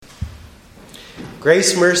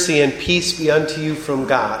Grace, mercy, and peace be unto you from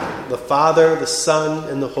God, the Father, the Son,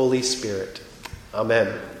 and the Holy Spirit.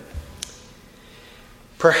 Amen.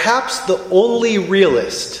 Perhaps the only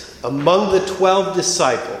realist among the 12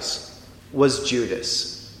 disciples was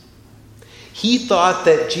Judas. He thought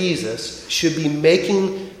that Jesus should be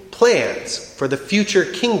making plans for the future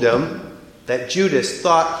kingdom that Judas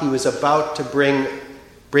thought he was about to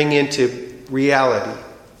bring into reality.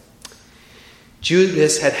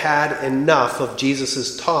 Judas had had enough of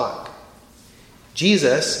Jesus' talk.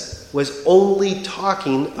 Jesus was only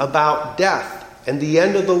talking about death and the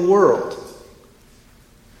end of the world.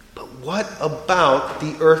 But what about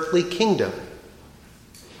the earthly kingdom?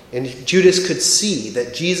 And Judas could see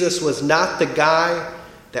that Jesus was not the guy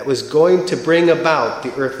that was going to bring about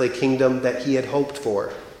the earthly kingdom that he had hoped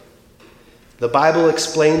for. The Bible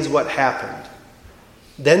explains what happened.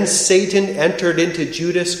 Then Satan entered into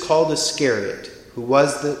Judas called Iscariot, who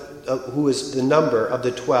was the number of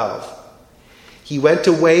the 12. He went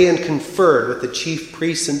away and conferred with the chief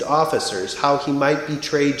priests and officers how he might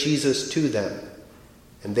betray Jesus to them.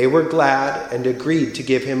 And they were glad and agreed to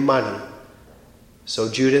give him money.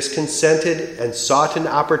 So Judas consented and sought an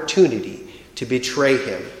opportunity to betray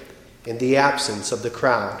him in the absence of the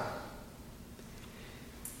crowd.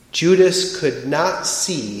 Judas could not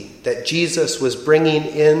see that Jesus was bringing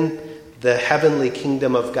in the heavenly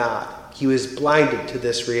kingdom of God. He was blinded to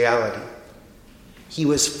this reality. He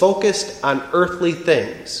was focused on earthly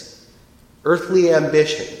things, earthly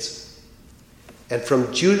ambitions. And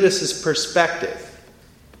from Judas's perspective,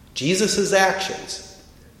 Jesus' actions,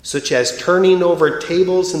 such as turning over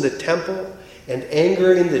tables in the temple and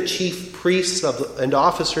angering the chief priests and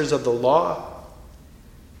officers of the law,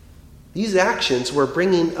 these actions were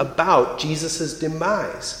bringing about Jesus'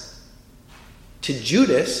 demise. To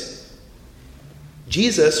Judas,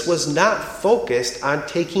 Jesus was not focused on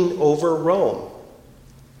taking over Rome.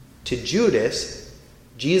 To Judas,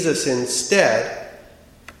 Jesus instead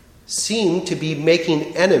seemed to be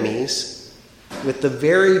making enemies with the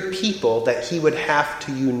very people that he would have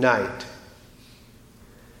to unite.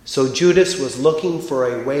 So Judas was looking for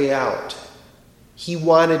a way out. He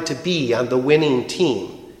wanted to be on the winning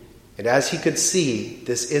team. And as he could see,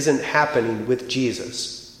 this isn't happening with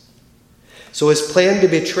Jesus. So his plan to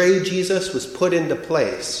betray Jesus was put into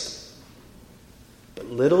place. But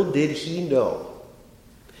little did he know,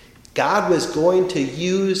 God was going to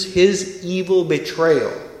use his evil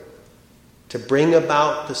betrayal to bring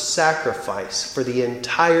about the sacrifice for the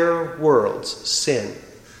entire world's sin.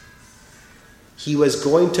 He was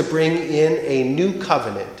going to bring in a new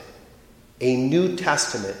covenant, a new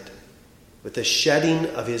testament, with the shedding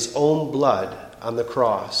of his own blood on the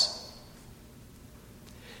cross.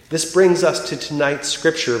 This brings us to tonight's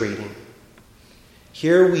scripture reading.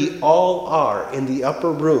 Here we all are in the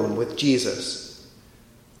upper room with Jesus,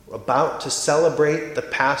 about to celebrate the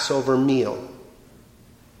Passover meal.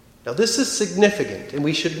 Now this is significant, and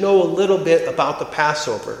we should know a little bit about the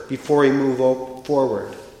Passover before we move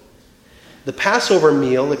forward. The Passover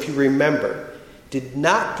meal, if you remember, did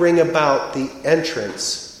not bring about the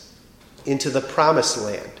entrance into the promised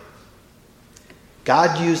land.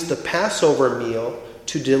 God used the Passover meal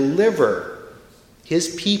to deliver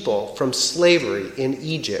his people from slavery in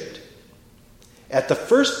Egypt. At the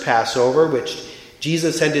first Passover, which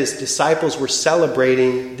Jesus and his disciples were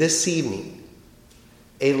celebrating this evening,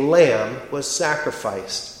 a lamb was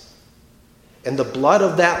sacrificed. And the blood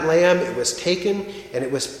of that lamb, it was taken and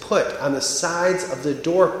it was put on the sides of the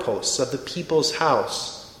doorposts of the people's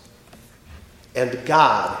house. And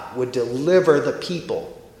God would deliver the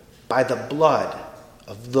people by the blood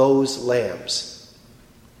of those lambs.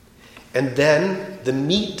 And then the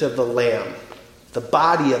meat of the lamb, the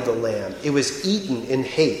body of the lamb, it was eaten in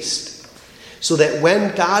haste, so that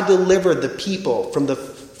when God delivered the people from the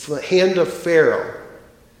hand of Pharaoh,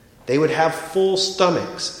 they would have full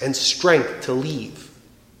stomachs and strength to leave.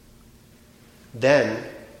 Then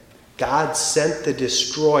God sent the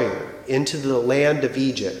destroyer into the land of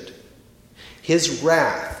Egypt. His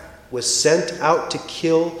wrath was sent out to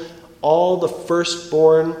kill all the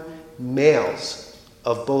firstborn males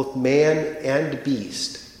of both man and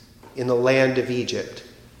beast in the land of Egypt.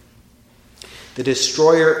 The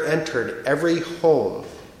destroyer entered every home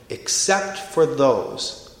except for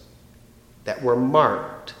those that were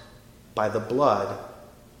marked by the blood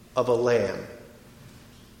of a lamb.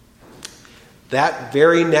 That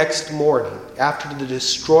very next morning, after the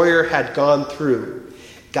destroyer had gone through,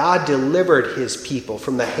 God delivered his people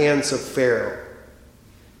from the hands of Pharaoh.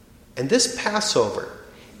 And this Passover,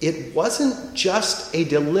 it wasn't just a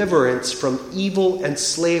deliverance from evil and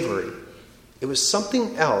slavery. It was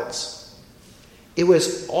something else. it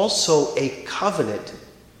was also a covenant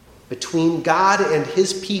between God and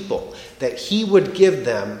his people that he would give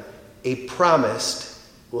them a promised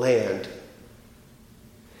land.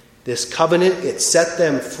 This covenant, it set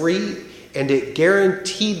them free, and it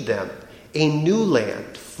guaranteed them a new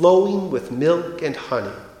land flowing with milk and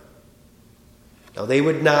honey. Now, they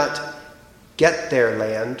would not get their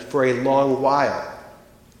land for a long while,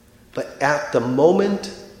 but at the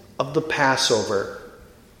moment of the Passover,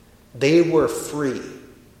 they were free,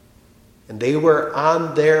 and they were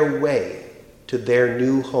on their way to their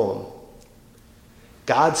new home.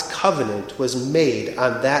 God's covenant was made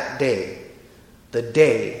on that day, the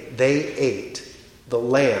day they ate the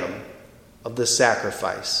lamb of the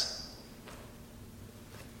sacrifice.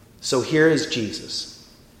 So here is Jesus.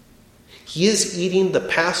 He is eating the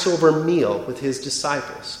Passover meal with his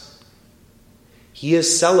disciples. He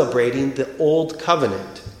is celebrating the old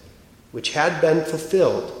covenant, which had been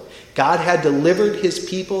fulfilled. God had delivered his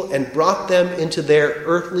people and brought them into their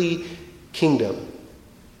earthly kingdom.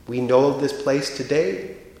 We know of this place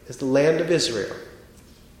today as the land of Israel.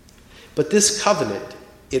 But this covenant,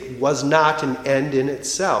 it was not an end in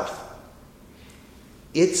itself.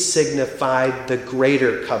 It signified the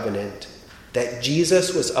greater covenant that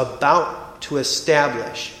Jesus was about to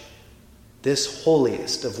establish, this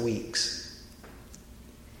holiest of weeks.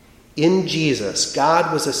 In Jesus,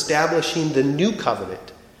 God was establishing the new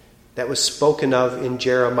covenant that was spoken of in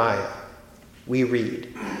Jeremiah. We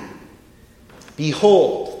read,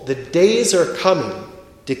 "Behold, the days are coming,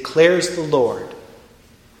 declares the Lord,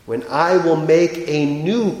 when I will make a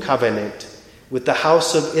new covenant with the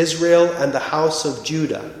house of Israel and the house of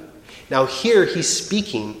Judah." Now here he's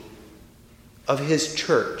speaking of his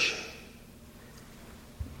church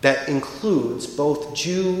that includes both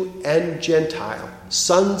Jew and Gentile,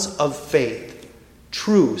 sons of faith,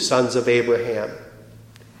 true sons of Abraham.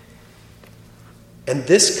 And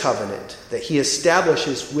this covenant that he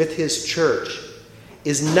establishes with his church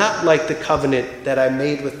is not like the covenant that I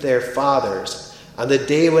made with their fathers on the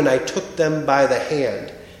day when I took them by the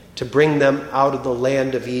hand to bring them out of the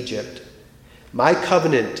land of Egypt, my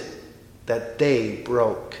covenant that they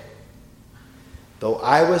broke, though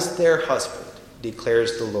I was their husband,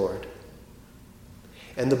 declares the Lord.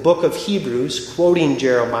 And the book of Hebrews, quoting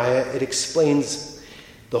Jeremiah, it explains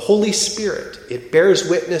the Holy Spirit, it bears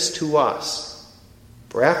witness to us.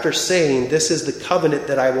 For after saying, "This is the covenant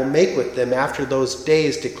that I will make with them after those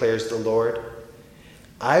days," declares the Lord,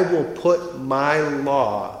 "I will put my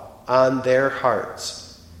law on their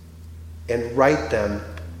hearts and write them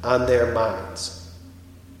on their minds."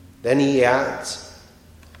 Then he adds,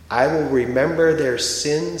 "I will remember their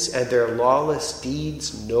sins and their lawless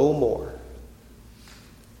deeds no more."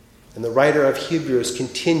 And the writer of Hebrews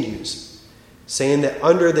continues, saying that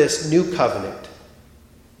under this new covenant,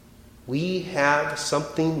 we have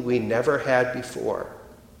something we never had before.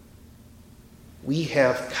 We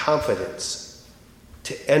have confidence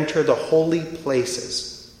to enter the holy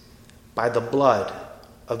places by the blood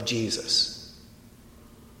of Jesus.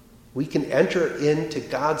 We can enter into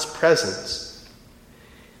God's presence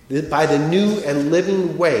by the new and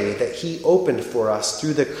living way that he opened for us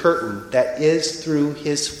through the curtain that is through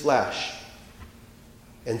his flesh.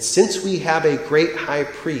 And since we have a great high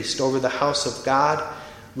priest over the house of God,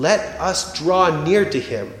 let us draw near to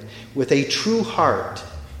him with a true heart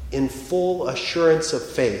in full assurance of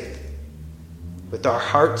faith, with our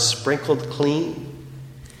hearts sprinkled clean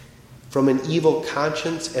from an evil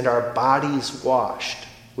conscience and our bodies washed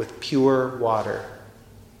with pure water.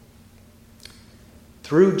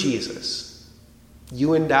 Through Jesus,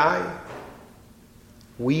 you and I,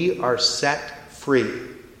 we are set free.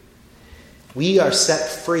 We are set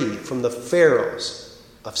free from the pharaohs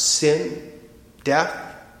of sin, death,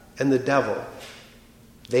 and the devil.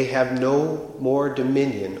 They have no more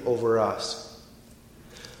dominion over us.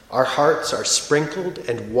 Our hearts are sprinkled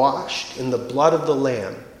and washed in the blood of the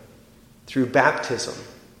Lamb through baptism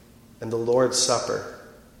and the Lord's Supper.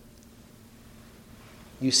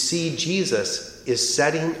 You see, Jesus is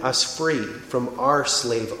setting us free from our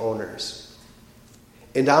slave owners.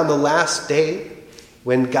 And on the last day,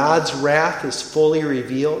 when God's wrath is fully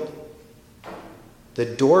revealed, the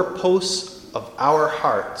doorposts of our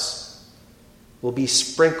hearts will be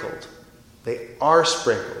sprinkled. They are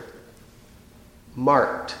sprinkled,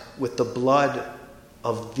 marked with the blood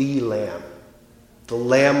of the Lamb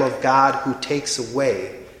of God who takes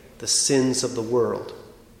away the sins of the world.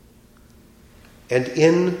 And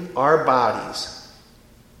in our bodies,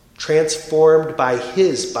 transformed by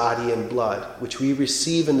his body and blood, which we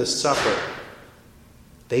receive in the supper,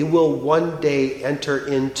 they will one day enter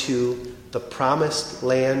into the promised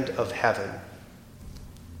land of heaven.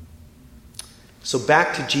 So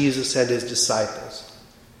back to Jesus and his disciples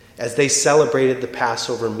as they celebrated the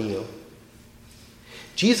Passover meal.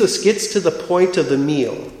 Jesus gets to the point of the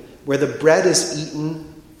meal where the bread is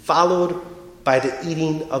eaten, followed by the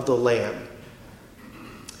eating of the lamb.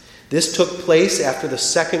 This took place after the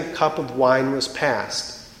second cup of wine was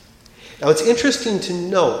passed. Now it's interesting to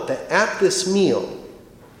note that at this meal,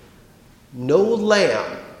 no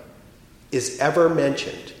lamb is ever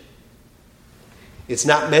mentioned. It's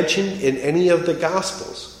not mentioned in any of the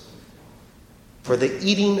Gospels, for the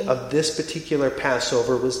eating of this particular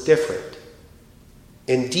Passover was different.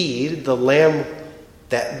 Indeed, the lamb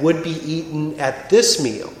that would be eaten at this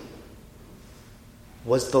meal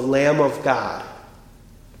was the Lamb of God,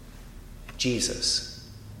 Jesus.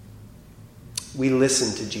 We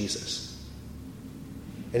listen to Jesus.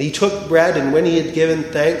 And he took bread, and when he had given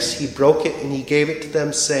thanks, he broke it and he gave it to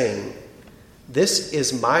them, saying, "This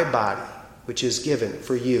is my body, which is given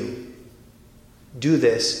for you. Do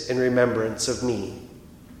this in remembrance of me."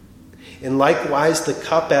 And likewise the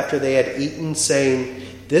cup after they had eaten, saying,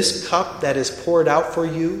 "This cup that is poured out for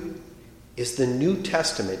you is the New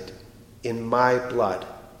Testament in my blood."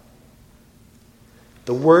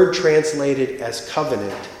 The word translated as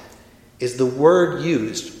covenant is the word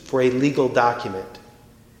used for a legal document.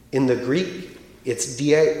 In the Greek, it's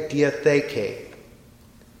diatheke.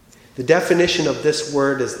 The definition of this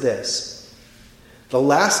word is this: the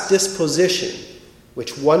last disposition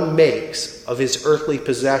which one makes of his earthly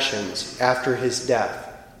possessions after his death,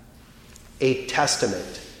 a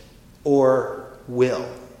testament or will.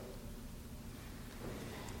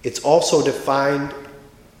 It's also defined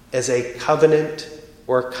as a covenant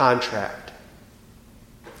or contract.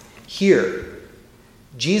 Here,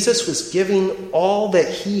 Jesus was giving all that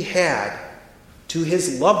he had to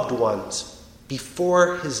his loved ones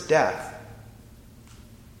before his death.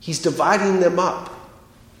 He's dividing them up.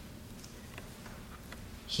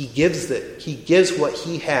 He gives what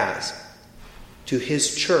he has to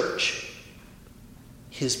his church,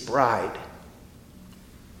 his bride.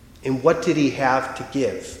 And what did he have to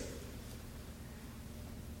give?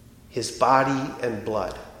 His body and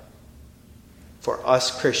blood for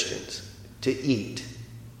us Christians to eat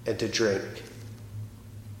and to drink.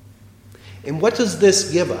 And what does this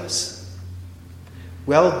give us?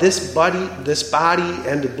 Well, this body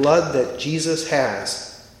and blood that Jesus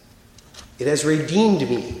has, it has redeemed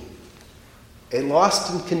me, a lost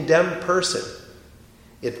and condemned person.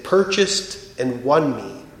 It purchased and won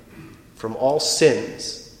me from all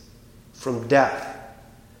sins, from death,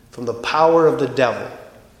 from the power of the devil,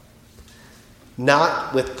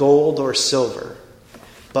 not with gold or silver,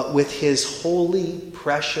 but with his holy,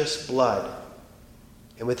 precious blood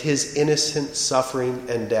and with his innocent suffering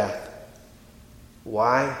and death.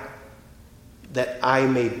 Why? That I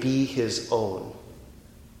may be his own.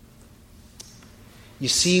 You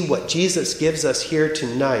see, what Jesus gives us here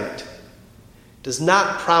tonight does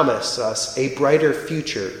not promise us a brighter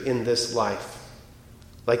future in this life,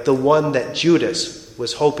 like the one that Judas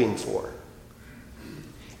was hoping for.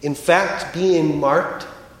 In fact, being marked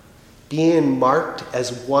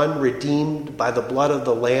as one redeemed by the blood of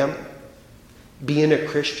the Lamb, being a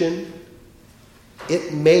Christian,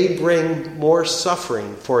 it may bring more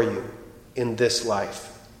suffering for you in this life.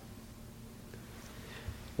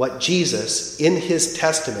 What Jesus, in his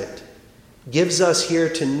testament, gives us here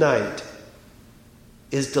tonight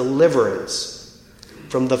is deliverance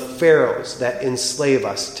from the pharaohs that enslave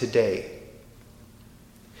us today.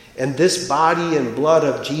 And this body and blood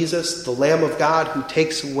of Jesus, the Lamb of God who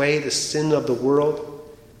takes away the sin of the world,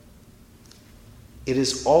 it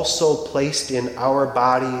is also placed in our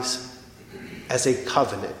bodies as a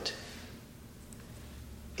covenant,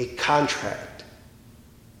 a contract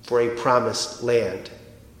for a promised land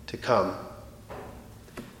to come.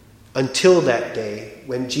 Until that day,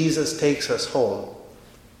 when Jesus takes us home,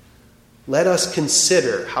 let us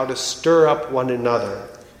consider how to stir up one another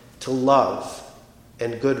to love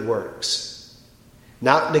and good works,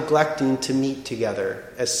 not neglecting to meet together,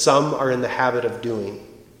 as some are in the habit of doing,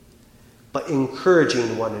 but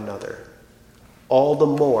encouraging one another, all the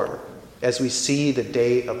more as we see the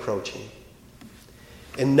day approaching.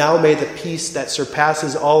 And now may the peace that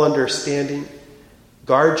surpasses all understanding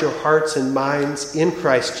guard your hearts and minds in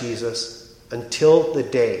Christ Jesus until the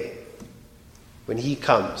day when he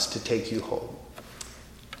comes to take you home.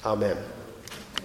 Amen.